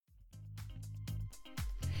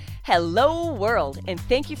Hello, world, and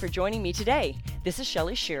thank you for joining me today. This is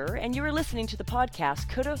Shelly Shearer, and you are listening to the podcast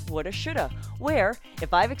Coulda, Woulda, Shoulda, where,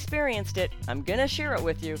 if I've experienced it, I'm gonna share it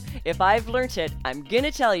with you. If I've learnt it, I'm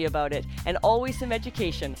gonna tell you about it, and always some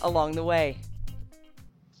education along the way.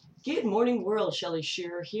 Good morning, world. Shelly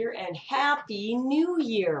Shearer here, and Happy New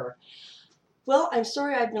Year! Well, I'm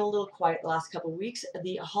sorry I've been a little quiet the last couple of weeks.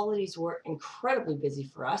 The holidays were incredibly busy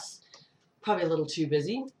for us. Probably a little too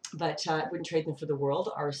busy, but wouldn't trade them for the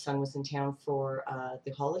world. Our son was in town for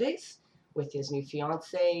the holidays with his new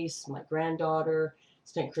fiance, my granddaughter,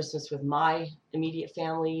 spent Christmas with my immediate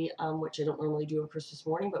family, which I don't normally do on Christmas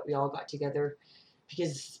morning, but we all got together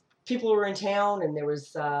because people were in town and there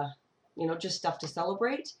was, just stuff to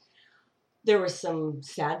celebrate. There were some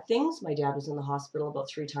sad things. My dad was in the hospital about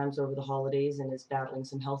 3 times over the holidays and is battling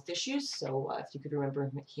some health issues. So if you could remember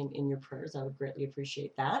him in your prayers, I would greatly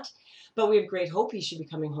appreciate that. But we have great hope. He should be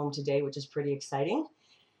coming home today, which is pretty exciting.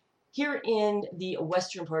 Here in the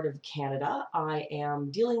western part of Canada, I am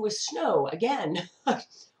dealing with snow again.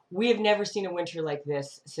 We have never seen a winter like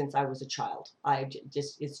this since I was a child.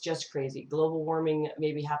 It's just crazy. Global warming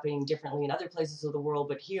may be happening differently in other places of the world,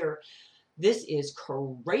 but here, this is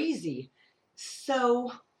crazy.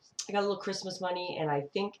 So I got a little Christmas money and I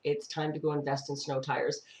think it's time to go invest in snow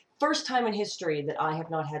tires. First time in history that I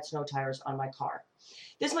have not had snow tires on my car.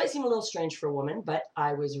 This might seem a little strange for a woman, but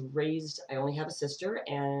I only have a sister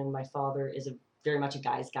and my father is very much a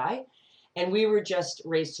guy's guy. And we were just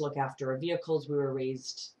raised to look after our vehicles. We were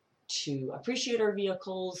raised to appreciate our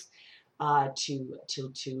vehicles,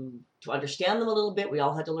 to understand them a little bit. We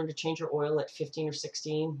all had to learn to change our oil at 15 or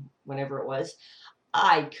 16, whenever it was.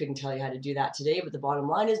 I couldn't tell you how to do that today, but the bottom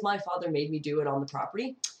line is my father made me do it on the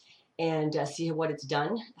property and see how it's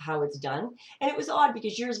done. And it was odd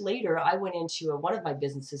because years later, I went into one of my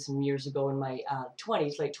businesses some years ago in my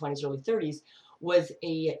 20s, late 20s, early 30s, was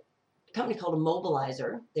a company called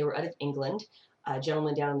Immobilizer. They were out of England. A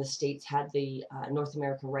gentleman down in the States had the North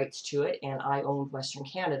American rights to it, and I owned Western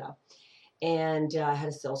Canada. And I had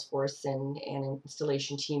a sales force and an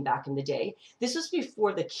installation team back in the day. This was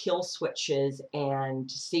before the kill switches and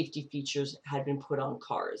safety features had been put on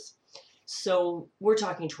cars. So we're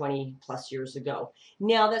talking 20 plus years ago.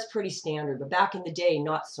 Now that's pretty standard, but back in the day,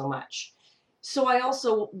 not so much. So I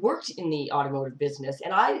also worked in the automotive business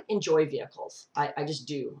and I enjoy vehicles. I just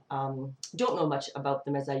do. Don't know much about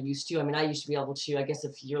them as I used to. I mean, I used to be able to, I guess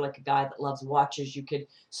if you're like a guy that loves watches, you could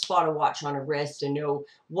spot a watch on a wrist and know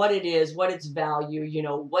what it is, what its value,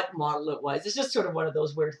 what model it was. It's just sort of one of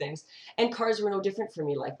those weird things. And cars were no different for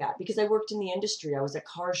me like that because I worked in the industry. I was at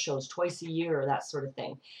car shows twice a year, that sort of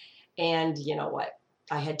thing. And you know what?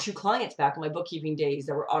 I had 2 clients back in my bookkeeping days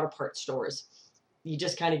that were auto parts stores. You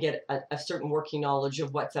just kind of get a certain working knowledge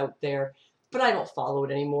of what's out there. But I don't follow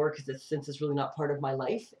it anymore since it's really not part of my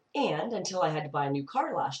life. And until I had to buy a new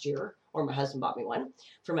car last year, or my husband bought me one,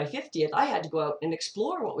 for my 50th, I had to go out and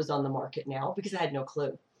explore what was on the market now because I had no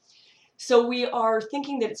clue. So we are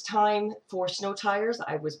thinking that it's time for snow tires.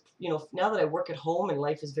 I was, now that I work at home and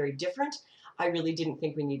life is very different, I really didn't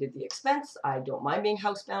think we needed the expense. I don't mind being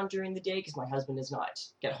housebound during the day because my husband does not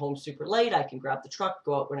get home super late. I can grab the truck,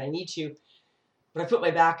 go out when I need to. But I put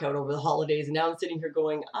my back out over the holidays, and now I'm sitting here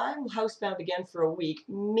going, I'm housebound again for a week.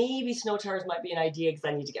 Maybe snow tires might be an idea because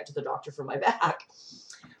I need to get to the doctor for my back.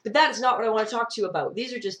 But that is not what I want to talk to you about.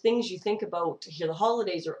 These are just things you think about here. The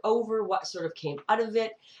holidays are over, what sort of came out of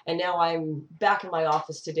it. And now I'm back in my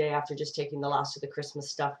office today after just taking the last of the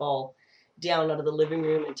Christmas stuff all down out of the living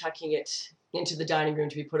room and tucking it into the dining room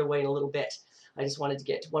to be put away in a little bit. I just wanted to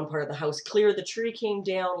get one part of the house clear. The tree came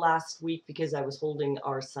down last week because I was holding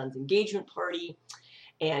our son's engagement party.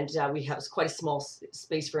 And we have quite a small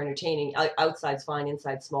space for entertaining. Outside's fine,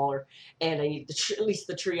 inside smaller. And I need at least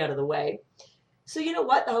the tree out of the way. So you know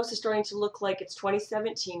what? The house is starting to look like it's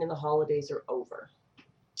 2017 and the holidays are over.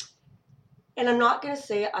 And I'm not going to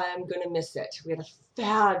say I'm going to miss it. We had a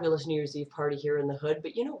fabulous New Year's Eve party here in the hood.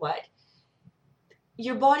 But you know what?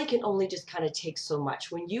 Your body can only just kind of take so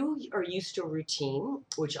much. When you are used to routine,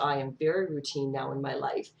 which I am very routine now in my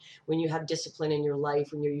life, when you have discipline in your life,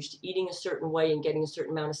 when you're used to eating a certain way and getting a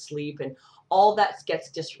certain amount of sleep, and all that gets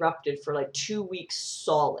disrupted for like 2 weeks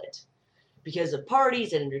solid because of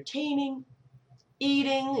parties and entertaining,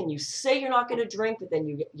 eating, and you say you're not going to drink, but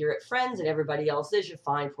then you're at friends and everybody else is, you're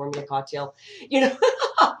fine, pour me a cocktail,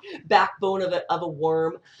 backbone of a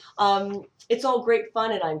worm. It's all great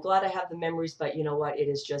fun and I'm glad I have the memories, but you know what? It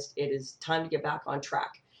is time to get back on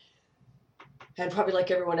track. And probably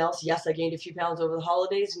like everyone else, yes, I gained a few pounds over the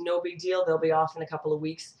holidays. No big deal. They'll be off in a couple of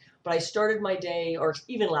weeks. But I started my day, or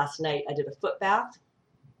even last night, I did a foot bath.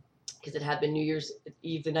 because it had been New Year's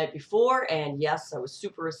Eve the night before, and yes, I was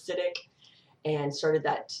super acidic and started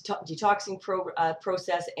that detoxing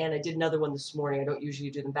process, and I did another one this morning. I don't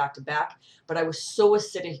usually do them back to back, but I was so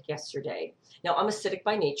acidic yesterday. Now, I'm acidic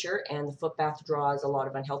by nature, and the foot bath draws a lot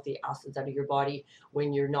of unhealthy acids out of your body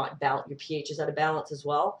when you're not balanced. Your pH is out of balance as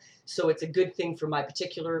well, so it's a good thing for my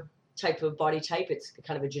particular type of body type. It's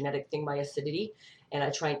kind of a genetic thing, my acidity, and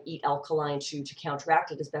I try and eat alkaline to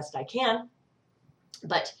counteract it as best I can.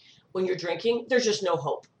 But when you're drinking, there's just no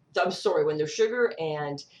hope. I'm sorry, when there's sugar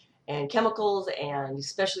and chemicals and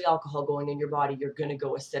especially alcohol going in your body, you're going to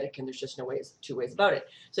go acidic, and there's just two ways about it.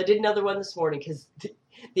 So I did another one this morning because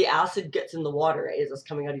the acid gets in the water as it's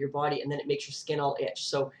coming out of your body, and then it makes your skin all itch.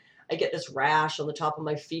 So I get this rash on the top of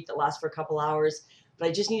my feet that lasts for a couple hours, but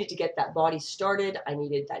I just needed to get that body started. I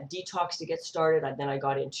needed that detox to get started. Then I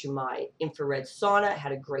got into my infrared sauna,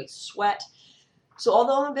 had a great sweat. So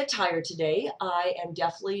although I'm a bit tired today, I am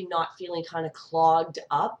definitely not feeling kind of clogged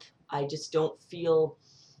up. I just don't feel,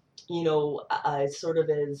 sort of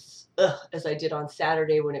as I did on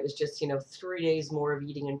Saturday when it was just, 3 days more of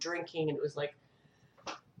eating and drinking. And it was like,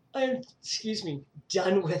 I'm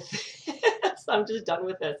done with this. I'm just done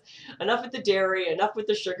with this. Enough with the dairy, enough with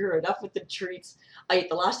the sugar, enough with the treats. I ate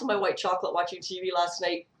the last of my white chocolate watching TV last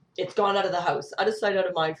night. It's gone out of the house. Out of sight, out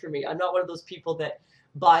of mind for me. I'm not one of those people that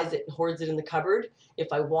buys it and hoards it in the cupboard.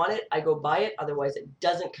 If I want it, I go buy it. Otherwise, it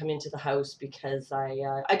doesn't come into the house because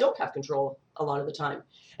I don't have control a lot of the time.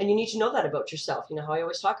 And you need to know that about yourself. You know how I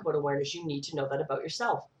always talk about awareness. You need to know that about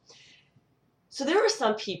yourself. So there are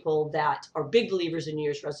some people that are big believers in New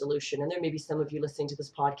Year's resolution, and there may be some of you listening to this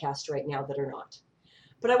podcast right now that are not.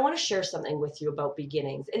 But I want to share something with you about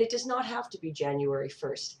beginnings, and it does not have to be January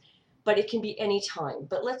 1st, but it can be any time.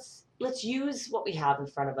 But let's use what we have in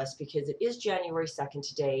front of us, because it is January 2nd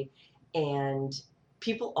today, and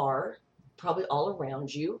people are probably all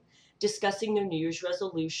around you discussing their New Year's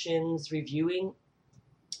resolutions, reviewing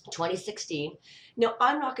 2016. Now,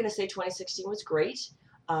 I'm not going to say 2016 was great.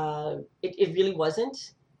 It really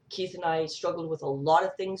wasn't. Keith and I struggled with a lot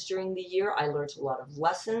of things during the year. I learned a lot of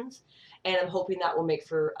lessons, and I'm hoping that will make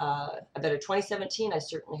for a better 2017. I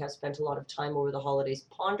certainly have spent a lot of time over the holidays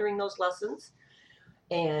pondering those lessons,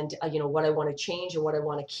 and what I want to change and what I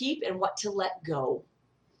want to keep and what to let go.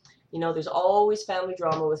 There's always family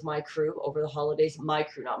drama with my crew over the holidays. My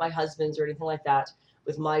crew, not my husband's or anything like that.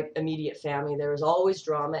 With my immediate family, there is always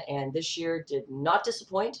drama, and this year did not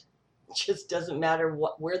disappoint. It just doesn't matter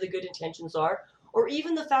where the good intentions are, or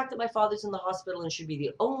even the fact that my father's in the hospital and should be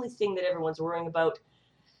the only thing that everyone's worrying about.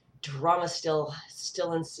 Drama still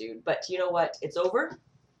ensued. But you know what? It's over,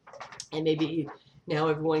 and maybe now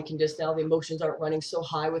everyone can just tell the emotions aren't running so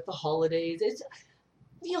high with the holidays.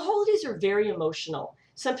 Holidays are very emotional.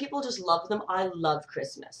 Some people just love them. I love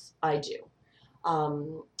Christmas. I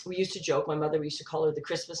do. We used to joke, my mother used to call her the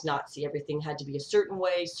Christmas Nazi. Everything had to be a certain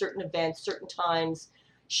way, certain events, certain times.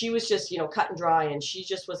 She was just, cut and dry, and she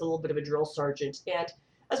just was a little bit of a drill sergeant. And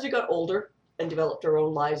as we got older and developed our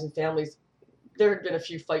own lives and families, there had been a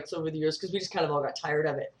few fights over the years because we just kind of all got tired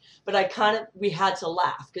of it. But we had to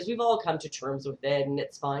laugh because we've all come to terms with it, and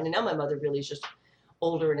it's fine. And now my mother really is just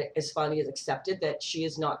older and is finally has accepted that she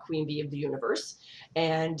is not queen bee of the universe,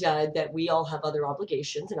 and that we all have other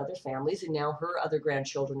obligations and other families. And now her other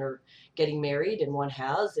grandchildren are getting married, and one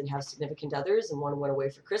has significant others, and one went away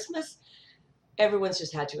for Christmas. Everyone's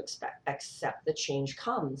just had to accept that change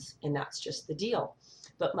comes, and that's just the deal.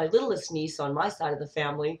 But my littlest niece on my side of the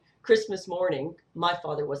family, Christmas morning, my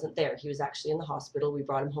father wasn't there. He was actually in the hospital. We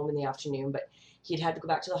brought him home in the afternoon, but he'd had to go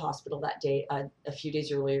back to the hospital that day, a few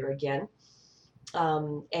days earlier again.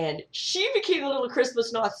 And she became a little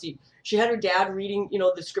Christmas Nazi. She had her dad reading,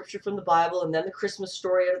 the scripture from the Bible, and then the Christmas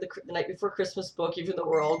story out of the Night Before Christmas book, even though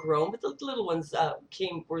we're all grown. But the little ones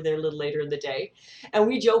were there a little later in the day. And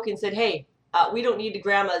we joke and said, hey, we don't need the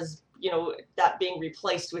grandma's, that being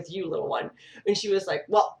replaced with you, little one. And she was like,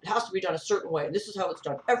 well, it has to be done a certain way. And this is how it's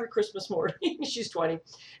done every Christmas morning. She's 20.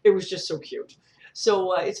 It was just so cute.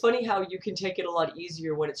 So it's funny how you can take it a lot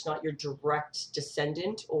easier when it's not your direct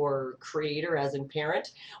descendant or creator, as in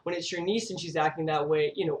parent. When it's your niece and she's acting that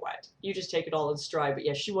way, you know what? You just take it all in stride. But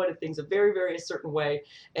yeah, she wanted things a very, very certain way,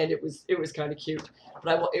 and it was kind of cute.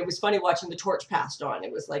 But it was funny watching the torch passed on.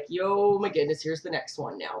 It was like, yo, my goodness, here's the next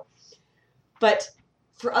one now. But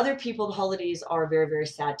for other people, the holidays are a very, very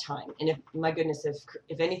sad time. And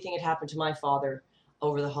if anything had happened to my father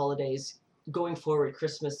over the holidays, going forward,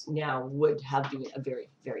 Christmas now would have been a very,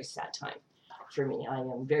 very sad time for me. I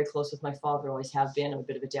am very close with my father, always have been. I'm a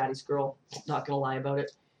bit of a daddy's girl, not going to lie about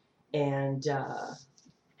it. And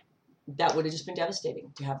that would have just been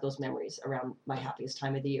devastating to have those memories around my happiest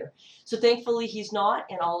time of the year. So thankfully he's not,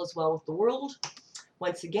 and all is well with the world.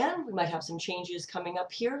 Once again, we might have some changes coming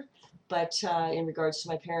up here, but in regards to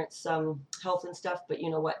my parents' health and stuff, but you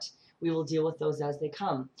know what? We will deal with those as they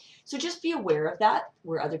come. So just be aware of that,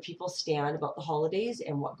 where other people stand about the holidays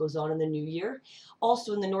and what goes on in the new year.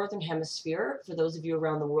 Also in the Northern Hemisphere, for those of you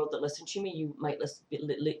around the world that listen to me, you might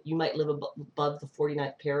live above the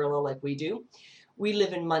 49th parallel like we do. We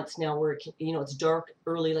live in months now where it's dark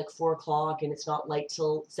early, like 4 o'clock, and it's not light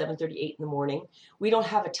till 7:38 in the morning. We don't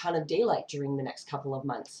have a ton of daylight during the next couple of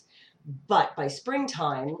months. But by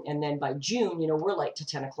springtime, and then by June, we're light to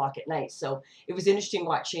 10 o'clock at night. So it was interesting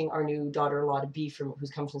watching our new daughter-in-law to be who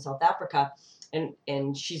comes from South Africa,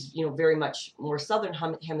 and she's very much more southern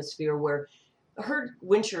hemisphere, where her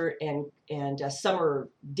winter and summer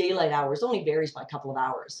daylight hours only varies by a couple of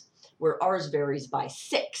hours, where ours varies by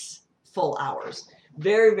 6 full hours.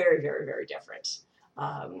 Very, very, very, very different.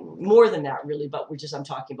 More than that, really, but I'm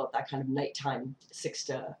talking about that kind of nighttime 6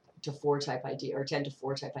 to 4 type idea, or 10 to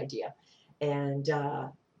 4 type idea. And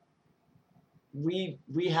we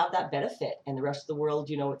have that benefit, and the rest of the world,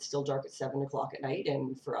 it's still dark at 7 o'clock at night,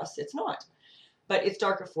 and for us it's not. But it's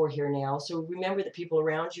dark at 4 here now. So remember that people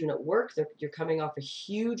around you and at work, you're coming off a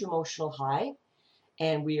huge emotional high,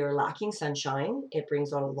 and we are lacking sunshine. It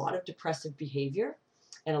brings on a lot of depressive behavior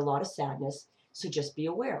and a lot of sadness. So just be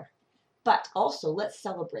aware. But also, let's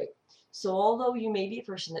celebrate. So although you may be a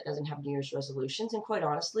person that doesn't have New Year's resolutions, and quite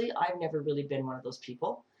honestly, I've never really been one of those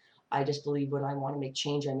people. I just believe when I want to make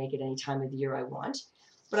change, I make it any time of the year I want.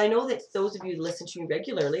 But I know that those of you who listen to me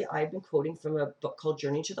regularly, I've been quoting from a book called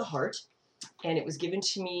Journey to the Heart, and it was given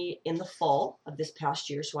to me in the fall of this past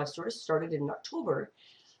year. So I've sort of started in October,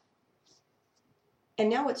 and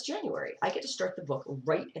now it's January. I get to start the book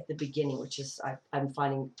right at the beginning, which is I'm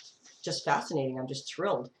finding just fascinating. I'm just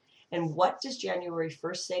thrilled. And what does January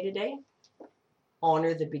 1st say today?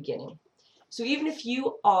 Honor the beginning. So even if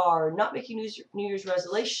you are not making New Year's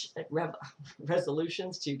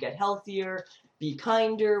resolutions to get healthier, be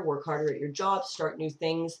kinder, work harder at your job, start new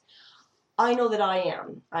things, I know that I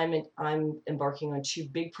am. I'm embarking on 2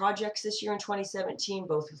 big projects this year in 2017,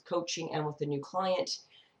 both with coaching and with a new client,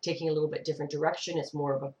 taking a little bit different direction. It's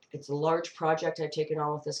a large project I've taken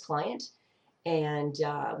on with this client, and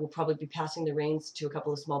we'll probably be passing the reins to a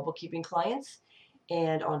couple of small bookkeeping clients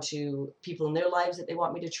and onto people in their lives that they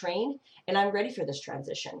want me to train. And I'm ready for this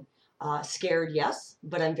transition. Scared, yes,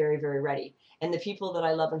 but I'm very, very ready. And the people that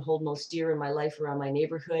I love and hold most dear in my life around my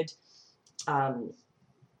neighborhood,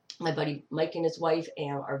 my buddy Mike and his wife,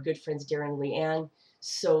 and our good friends Darren and Leanne.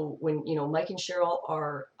 So when Mike and Cheryl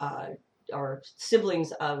are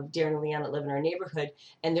siblings of Darren and Leanne that live in our neighborhood,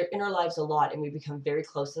 and they're in our lives a lot, and we become very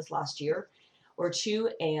close this last year or 2,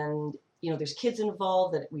 and there's kids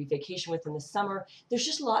involved that we vacation with in the summer. There's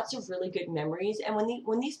just lots of really good memories, and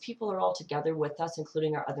when these people are all together with us,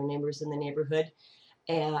 including our other neighbors in the neighborhood,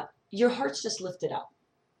 your heart's just lifted up.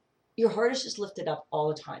 Your heart is just lifted up all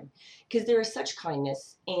the time, because there is such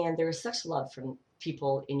kindness and there is such love from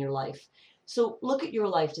people in your life. So look at your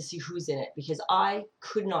life to see who's in it, because I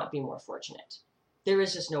could not be more fortunate. There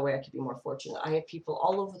is just no way I could be more fortunate. I have people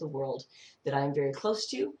all over the world that I am very close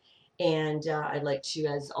to, and I'd like to,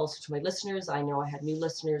 as also to my listeners, I know I had new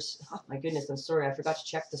listeners. Oh my goodness, I'm sorry, I forgot to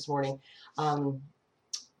check this morning.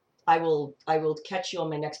 I will catch you on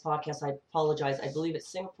my next podcast. I apologize. I believe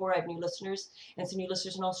it's Singapore. I have new listeners, and some new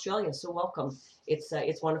listeners in Australia. So welcome.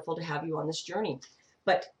 It's wonderful to have you on this journey.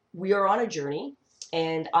 But we are on a journey,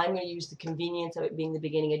 and I'm going to use the convenience of it being the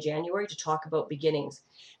beginning of January to talk about beginnings,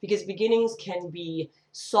 because beginnings can be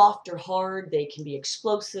soft or hard. They can be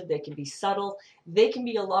explosive. They can be subtle. They can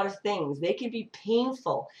be a lot of things. They can be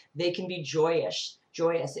painful. They can be joyous.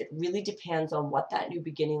 It really depends on what that new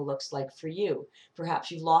beginning looks like for you. Perhaps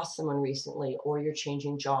you've lost someone recently, or you're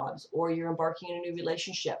changing jobs, or you're embarking in a new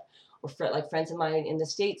relationship, or like friends of mine in the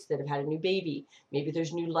States that have had a new baby. Maybe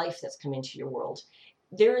there's new life that's come into your world.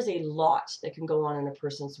 There is a lot that can go on in a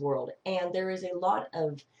person's world, and there is a lot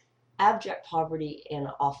of abject poverty and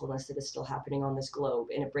awfulness that is still happening on this globe,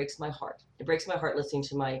 and it breaks my heart. It breaks my heart listening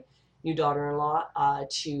to my new daughter-in-law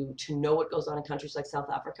to know what goes on in countries like South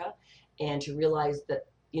Africa, and to realize that,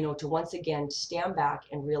 to once again stand back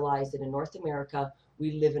and realize that in North America,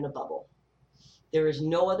 we live in a bubble. There is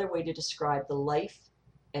no other way to describe the life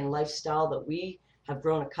and lifestyle that we have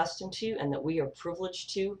grown accustomed to and that we are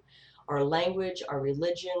privileged to. Our language, our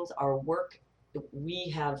religions, our work, we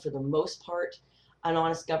have, for the most part, an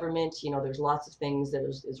honest government. There's lots of things that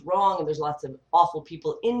is wrong, and there's lots of awful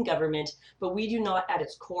people in government, but we do not at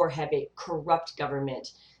its core have a corrupt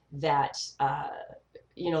government that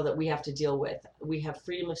that we have to deal with. We have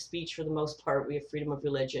freedom of speech for the most part. We have freedom of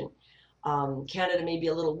religion. Canada may be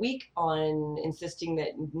a little weak on insisting that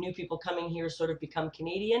new people coming here sort of become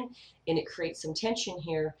Canadian, and it creates some tension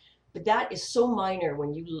here. But that is so minor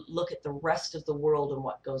when you look at the rest of the world and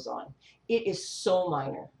what goes on. It is so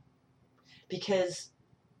minor because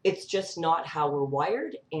it's just not how we're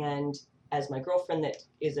wired. And as my girlfriend that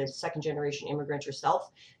is a second generation immigrant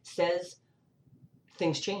herself says,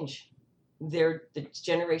 things change. The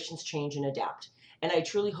generations change and adapt. And I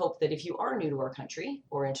truly hope that if you are new to our country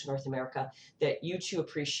or into North America, that you too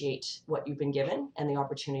appreciate what you've been given and the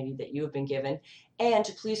opportunity that you have been given, and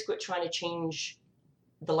to please quit trying to change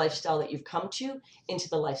the lifestyle that you've come to into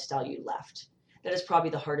the lifestyle you left. That is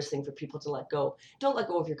probably the hardest thing for people to let go. Don't let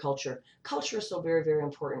go of your culture. Culture is so very, very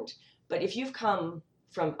important. But if you've come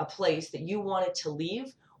from a place that you wanted to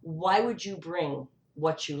leave, why would you bring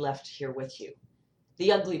what you left here with you?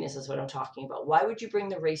 The ugliness is what I'm talking about. Why would you bring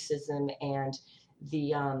the racism and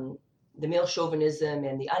the male chauvinism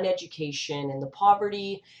and the uneducation and the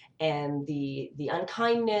poverty and the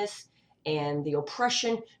unkindness and the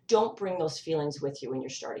oppression? Don't bring those feelings with you when you're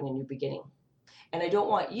starting a new beginning. And I don't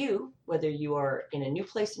want you, whether you are in a new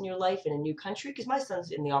place in your life, in a new country, because my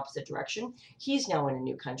son's in the opposite direction. He's now in a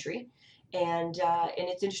new country. And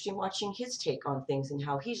it's interesting watching his take on things and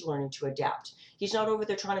how he's learning to adapt. He's not over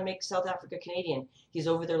there trying to make South Africa Canadian. He's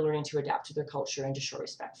over there learning to adapt to their culture and to show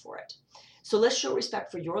respect for it. So let's show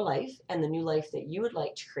respect for your life and the new life that you would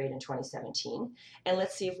like to create in 2017. And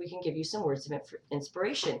let's see if we can give you some words of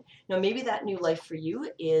inspiration. Now, maybe that new life for you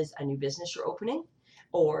is a new business you're opening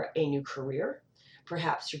or a new career.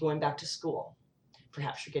 Perhaps you're going back to school.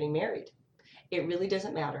 Perhaps you're getting married. It really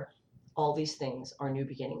doesn't matter. All these things are new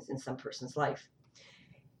beginnings in some person's life.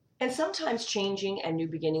 And sometimes changing and new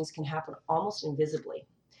beginnings can happen almost invisibly.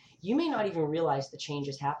 You may not even realize the change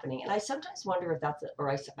is happening. And I sometimes wonder if that's,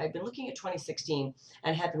 I've been looking at 2016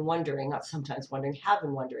 and have been wondering, not sometimes wondering, have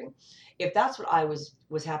been wondering if that's what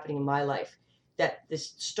was happening in my life, that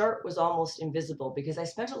this start was almost invisible, because I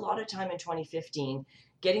spent a lot of time in 2015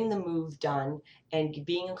 getting the move done and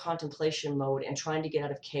being in contemplation mode and trying to get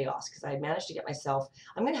out of chaos, because I managed to get myself,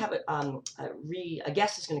 I'm going to have a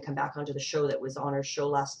guest is going to come back onto the show that was on our show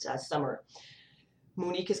last summer.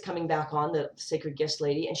 Monique is coming back on, the Sacred Gifts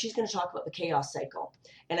lady, and she's going to talk about the chaos cycle.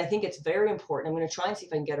 And I think it's very important. I'm going to try and see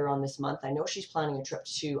if I can get her on this month. I know she's planning a trip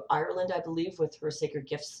to Ireland, I believe, with her Sacred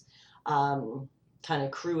Gifts kind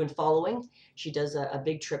of crew and following. She does a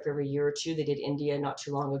big trip every year or two. They did India not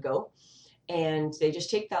too long ago. And they just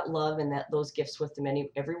take that love and those gifts with them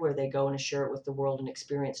everywhere they go and share it with the world and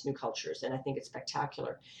experience new cultures. And I think it's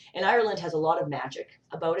spectacular. And Ireland has a lot of magic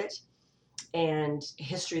about it, and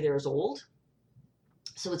history there is old.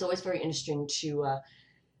 So it's always very interesting to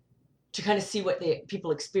kind of see what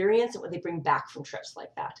people experience and what they bring back from trips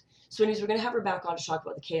like that. So anyways, we're going to have her back on to talk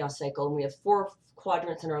about the chaos cycle. And we have 4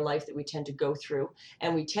 quadrants in our life that we tend to go through.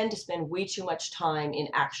 And we tend to spend way too much time in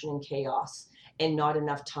action and chaos and not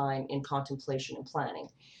enough time in contemplation and planning.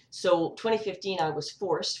 So 2015, I was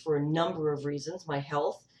forced, for a number of reasons, my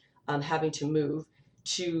health, having to move,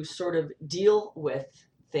 to sort of deal with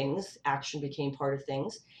things. Action became part of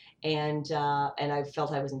things. And I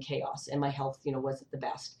felt I was in chaos, and my health, wasn't the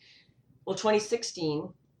best. Well, 2016,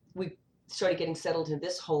 we started getting settled in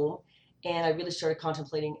this home, and I really started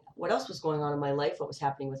contemplating what else was going on in my life, what was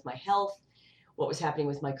happening with my health, what was happening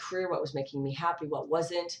with my career, what was making me happy, what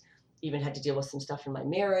wasn't. Even had to deal with some stuff in my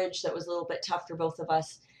marriage that was a little bit tough for both of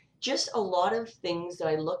us. Just a lot of things that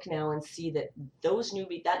I look now and see that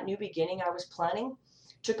that new beginning I was planning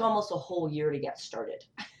took almost a whole year to get started.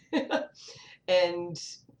 And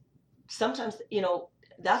sometimes,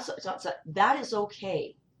 that is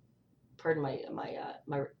okay. Pardon my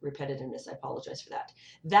repetitiveness. I apologize for that.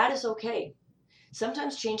 That is okay.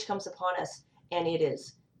 Sometimes change comes upon us, and it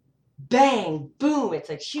is bang, boom. It's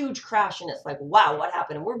a huge crash, and it's like, wow, what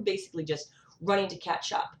happened? And we're basically just running to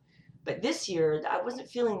catch up. But this year, I wasn't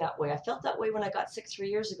feeling that way. I felt that way when I got sick 3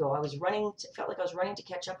 years ago. Felt like I was running to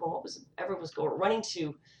catch up on running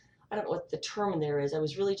to, I don't know what the term there is. I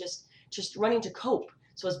was really just running to cope.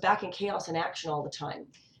 So I was back in chaos and action all the time.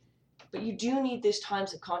 But you do need these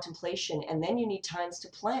times of contemplation, and then you need times to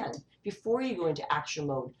plan before you go into action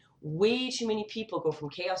mode. Way too many people go from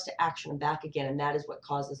chaos to action and back again, and that is what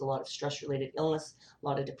causes a lot of stress-related illness, a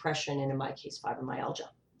lot of depression, and in my case, fibromyalgia.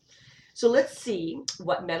 So let's see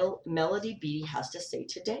what Melody B has to say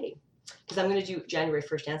today, because I'm going to do January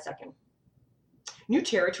 1st and 2nd. New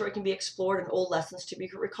territory can be explored and old lessons to be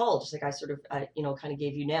recalled, just like I sort of, kind of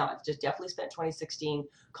gave you now. I've just definitely spent 2016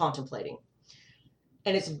 contemplating.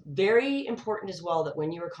 And it's very important as well that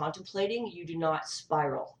when you are contemplating, you do not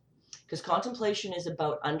spiral. Because contemplation is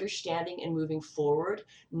about understanding and moving forward,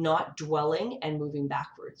 not dwelling and moving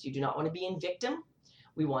backwards. You do not want to be in victim.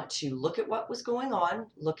 We want to look at what was going on,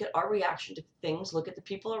 look at our reaction to things, look at the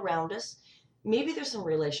people around us. Maybe there's some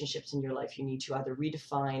relationships in your life you need to either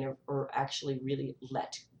redefine or actually really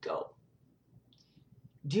let go.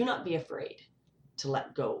 Do not be afraid to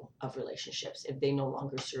let go of relationships if they no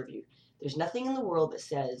longer serve you. There's nothing in the world that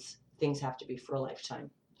says things have to be for a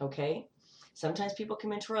lifetime, okay? Sometimes people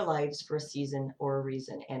come into our lives for a season or a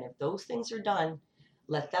reason, and if those things are done,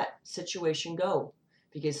 let that situation go,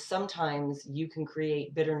 because sometimes you can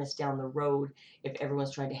create bitterness down the road if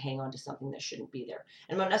everyone's trying to hang on to something that shouldn't be there.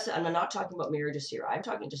 And I'm not talking about marriages here. I'm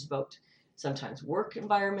talking just about sometimes work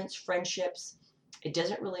environments, friendships. It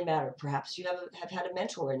doesn't really matter. Perhaps you have had a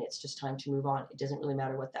mentor and it's just time to move on. It doesn't really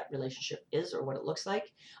matter what that relationship is or what it looks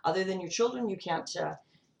like. Other than your children, you can't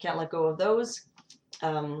let go of those.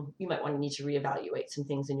 You might want to need to reevaluate some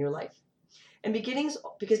things in your life. And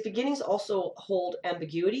because beginnings also hold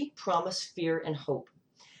ambiguity, promise, fear, and hope.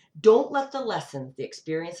 Don't let the lessons, the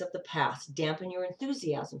experience of the past, dampen your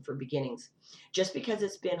enthusiasm for beginnings. Just because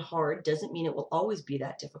it's been hard doesn't mean it will always be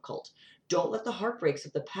that difficult. Don't let the heartbreaks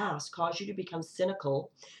of the past cause you to become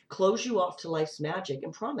cynical, close you off to life's magic,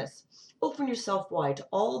 and promise. Open yourself wide to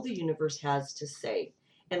all the universe has to say,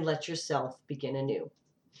 and let yourself begin anew.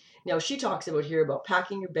 Now, she talks about here about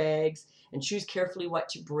packing your bags and choose carefully what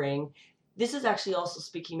to bring. This is actually also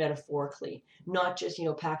speaking metaphorically, not just,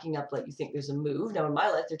 packing up like you think there's a move. Now, in my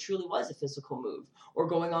life, there truly was a physical move or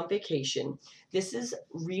going on vacation. This is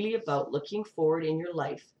really about looking forward in your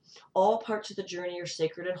life. All parts of the journey are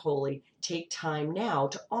sacred and holy. Take time now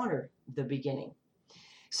to honor the beginning.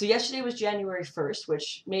 So yesterday was January 1st,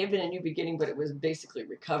 which may have been a new beginning, but it was basically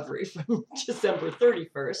recovery from December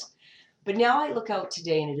 31st. But now I look out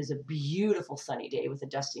today and it is a beautiful sunny day with a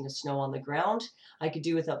dusting of snow on the ground. I could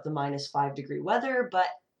do without the -5-degree weather, but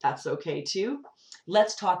that's okay too.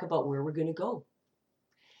 Let's talk about where we're going to go.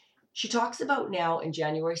 She talks about now in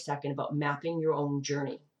January 2nd about mapping your own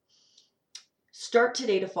journey. Start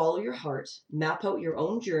today to follow your heart, map out your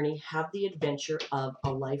own journey, have the adventure of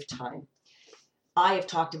a lifetime. I have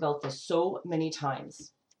talked about this so many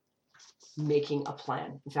times, making a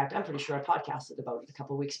plan. In fact, I'm pretty sure I podcasted about it a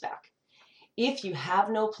couple of weeks back. If you have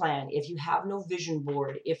no plan, if you have no vision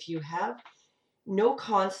board, if you have no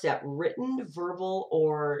concept, written, verbal,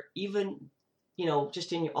 or even,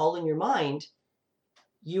 just all in your mind,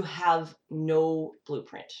 you have no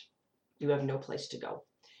blueprint. You have no place to go.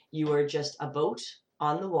 You are just a boat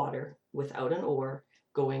on the water without an oar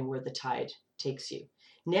going where the tide takes you.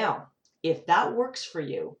 Now, if that works for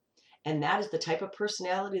you, and that is the type of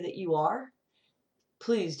personality that you are,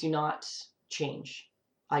 please do not change.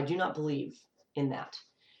 I do not believe in that.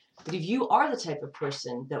 But if you are the type of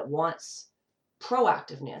person that wants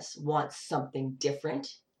proactiveness, wants something different,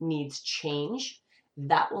 needs change,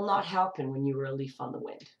 that will not happen when you are a leaf on the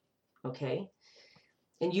wind. Okay?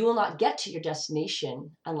 And you will not get to your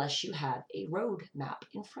destination unless you have a road map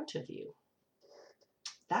in front of you.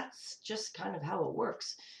 That's just kind of how it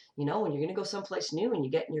works. When you're going to go someplace new and you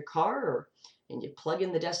get in your car and you plug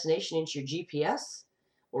in the destination into your GPS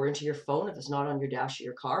or into your phone if it's not on your dash of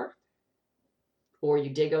your car, or you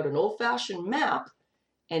dig out an old-fashioned map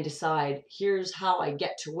and decide, here's how I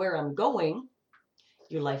get to where I'm going,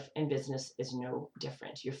 your life and business is no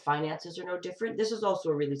different. Your finances are no different. This is also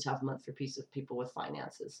a really tough month for people with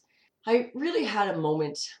finances. I really had a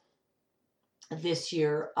moment this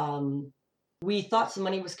year. We thought some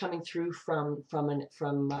money was coming through from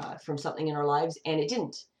something in our lives, and it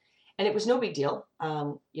didn't. And it was no big deal.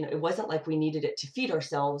 It wasn't like we needed it to feed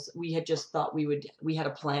ourselves. We had just thought we had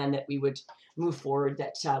a plan that we would move forward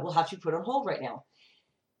that we'll have to put on hold right now.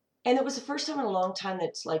 And it was the first time in a long time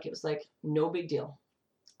it was like, no big deal.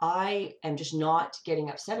 I am just not getting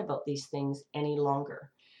upset about these things any longer.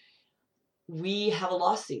 We have a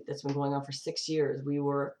lawsuit that's been going on for 6 years. We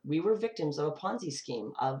were victims of a Ponzi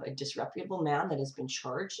scheme of a disreputable man that has been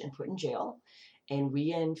charged and put in jail. And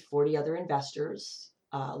we and 40 other investors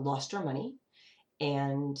lost our money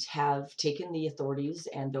and have taken the authorities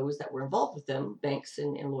and those that were involved with them, banks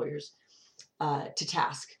and lawyers, to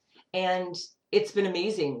task. And it's been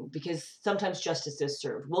amazing because sometimes justice is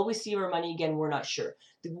served. Will we see our money again? We're not sure.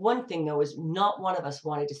 The one thing, though, is not one of us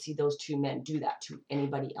wanted to see those two men do that to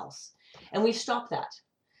anybody else. And we've stopped that.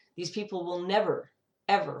 These people will never,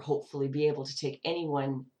 ever, hopefully, be able to take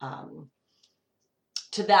anyone,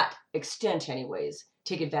 to that extent anyways,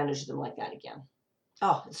 take advantage of them like that again.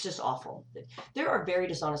 Oh, it's just awful. There are very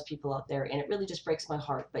dishonest people out there, and it really just breaks my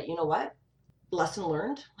heart. But you know what? Lesson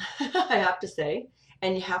learned, I have to say.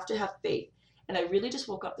 And you have to have faith. And I really just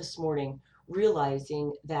woke up this morning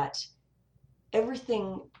realizing that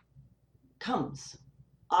everything comes.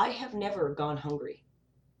 I have never gone hungry.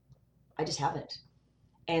 I just haven't.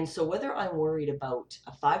 And so whether I'm worried about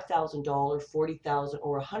a $5,000, $40,000,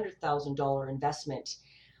 or $100,000 investment,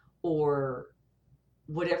 or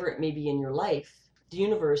whatever it may be in your life, the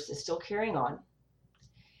universe is still carrying on,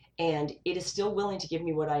 and it is still willing to give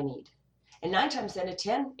me what I need. And 9 times out of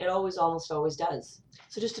 10, it almost always does.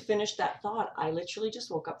 So just to finish that thought, I literally just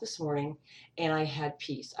woke up this morning and I had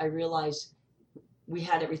peace. I realized we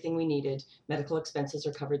had everything we needed. Medical expenses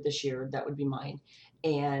are covered this year. That would be mine.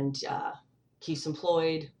 And Keith's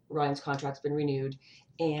employed. Ryan's contract's been renewed.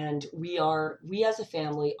 And we as a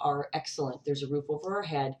family are excellent. There's a roof over our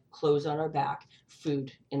head, clothes on our back,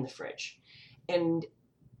 food in the fridge. And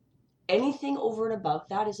anything over and above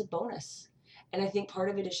that is a bonus. And I think part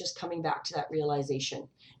of it is just coming back to that realization,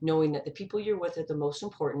 knowing that the people you're with are the most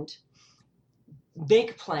important.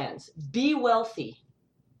 Make plans. Be wealthy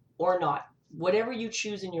or not. Whatever you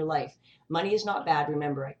choose in your life. Money is not bad.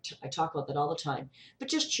 Remember, I talk about that all the time. But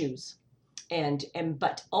just choose.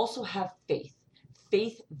 But also have faith.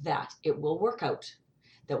 Faith that it will work out.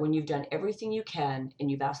 That when you've done everything you can and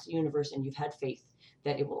you've asked the universe and you've had faith,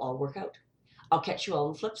 that it will all work out. I'll catch you all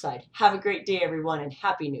on the flip side. Have a great day, everyone, and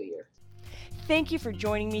Happy New Year. Thank you for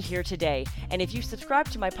joining me here today. And if you subscribe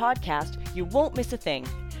to my podcast, you won't miss a thing.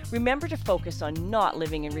 Remember to focus on not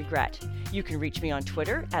living in regret. You can reach me on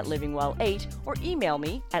Twitter at livingwell8 or email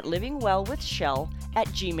me at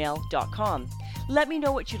livingwellwithshell@gmail.com. Let me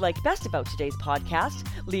know what you liked best about today's podcast,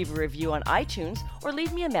 leave a review on iTunes, or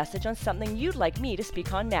leave me a message on something you'd like me to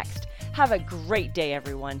speak on next. Have a great day,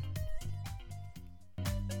 everyone.